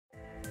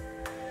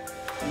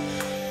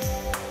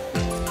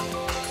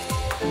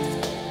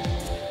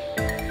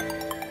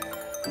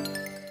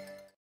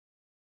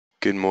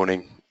Good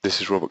morning. This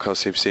is Robert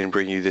Kaars Sijpesteijn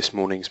bringing you this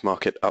morning's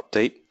market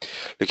update.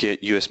 Looking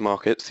at US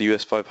markets, the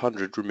US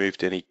 500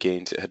 removed any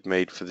gains it had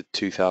made for the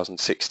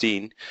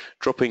 2016,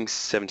 dropping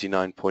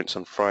 79 points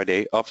on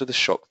Friday after the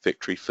shock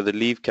victory for the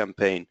Leave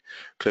campaign,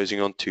 closing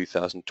on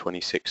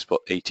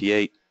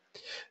 2026.88.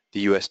 The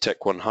US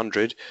Tech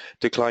 100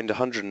 declined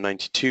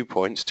 192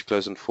 points to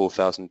close on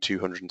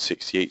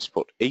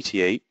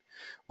 4,268.88,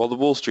 while the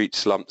Wall Street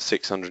slumped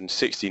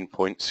 616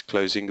 points,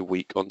 closing the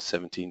week on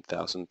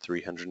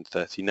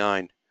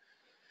 17,339.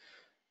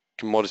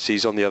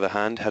 Commodities, on the other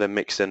hand, had a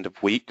mixed end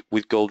of week,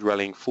 with gold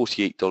rallying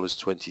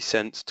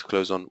 $48.20 to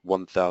close on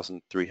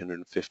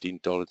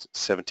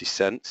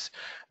 $1,315.70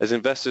 as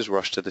investors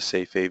rushed to the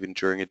safe haven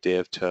during a day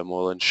of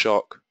turmoil and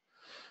shock.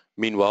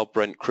 Meanwhile,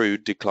 Brent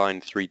crude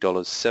declined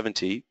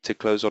 $3.70 to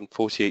close on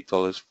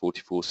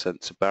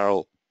 $48.44 a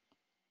barrel.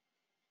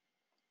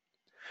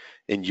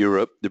 In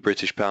Europe, the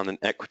British pound and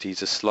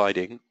equities are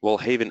sliding, while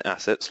haven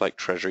assets like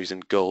treasuries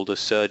and gold are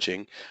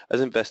surging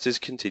as investors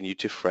continue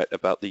to fret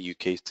about the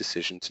UK's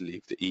decision to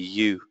leave the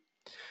EU.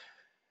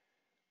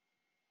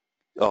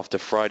 After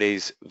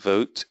Friday's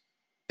vote,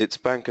 it's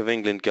Bank of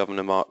England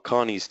Governor Mark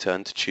Carney's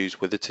turn to choose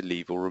whether to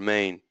leave or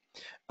remain.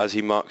 As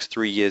he marks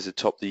 3 years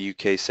atop the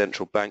UK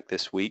central bank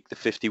this week, the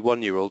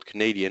 51-year-old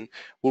Canadian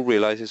will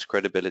realise his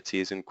credibility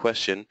is in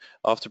question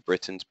after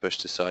Britain's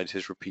pushed aside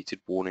his repeated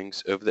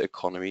warnings over the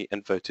economy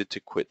and voted to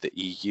quit the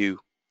EU.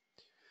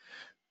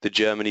 The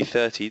Germany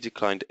 30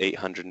 declined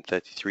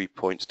 833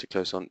 points to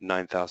close on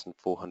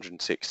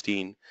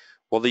 9,416,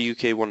 while the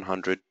UK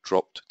 100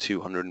 dropped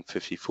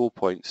 254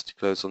 points to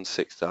close on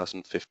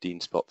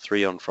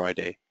 6,015.3 on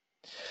Friday.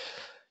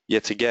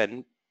 Yet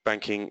again,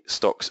 banking,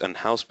 stocks and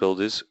house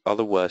builders are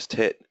the worst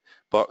hit.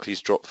 Barclays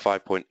dropped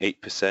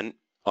 5.8%,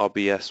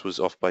 RBS was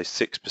off by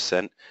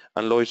 6%,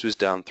 and Lloyds was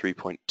down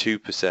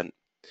 3.2%.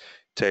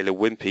 Taylor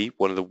Wimpey,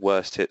 one of the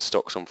worst hit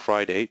stocks on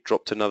Friday,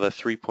 dropped another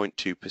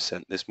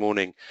 3.2% this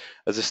morning,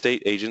 as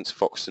estate agents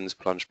Foxtons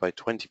plunged by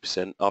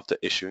 20% after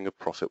issuing a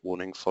profit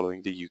warning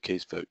following the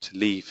UK's vote to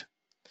leave.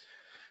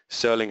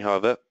 Sterling,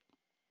 however,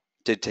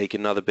 did take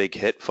another big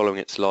hit following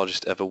its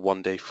largest ever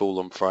one-day fall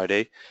on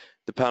Friday.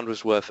 The pound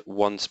was worth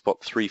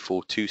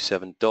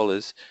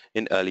 $1.3427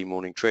 in early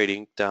morning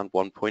trading, down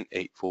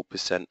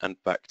 1.84%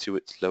 and back to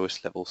its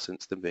lowest level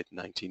since the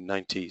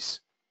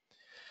mid-1990s.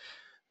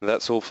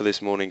 That's all for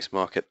this morning's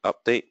market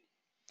update.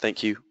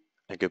 Thank you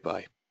and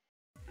goodbye.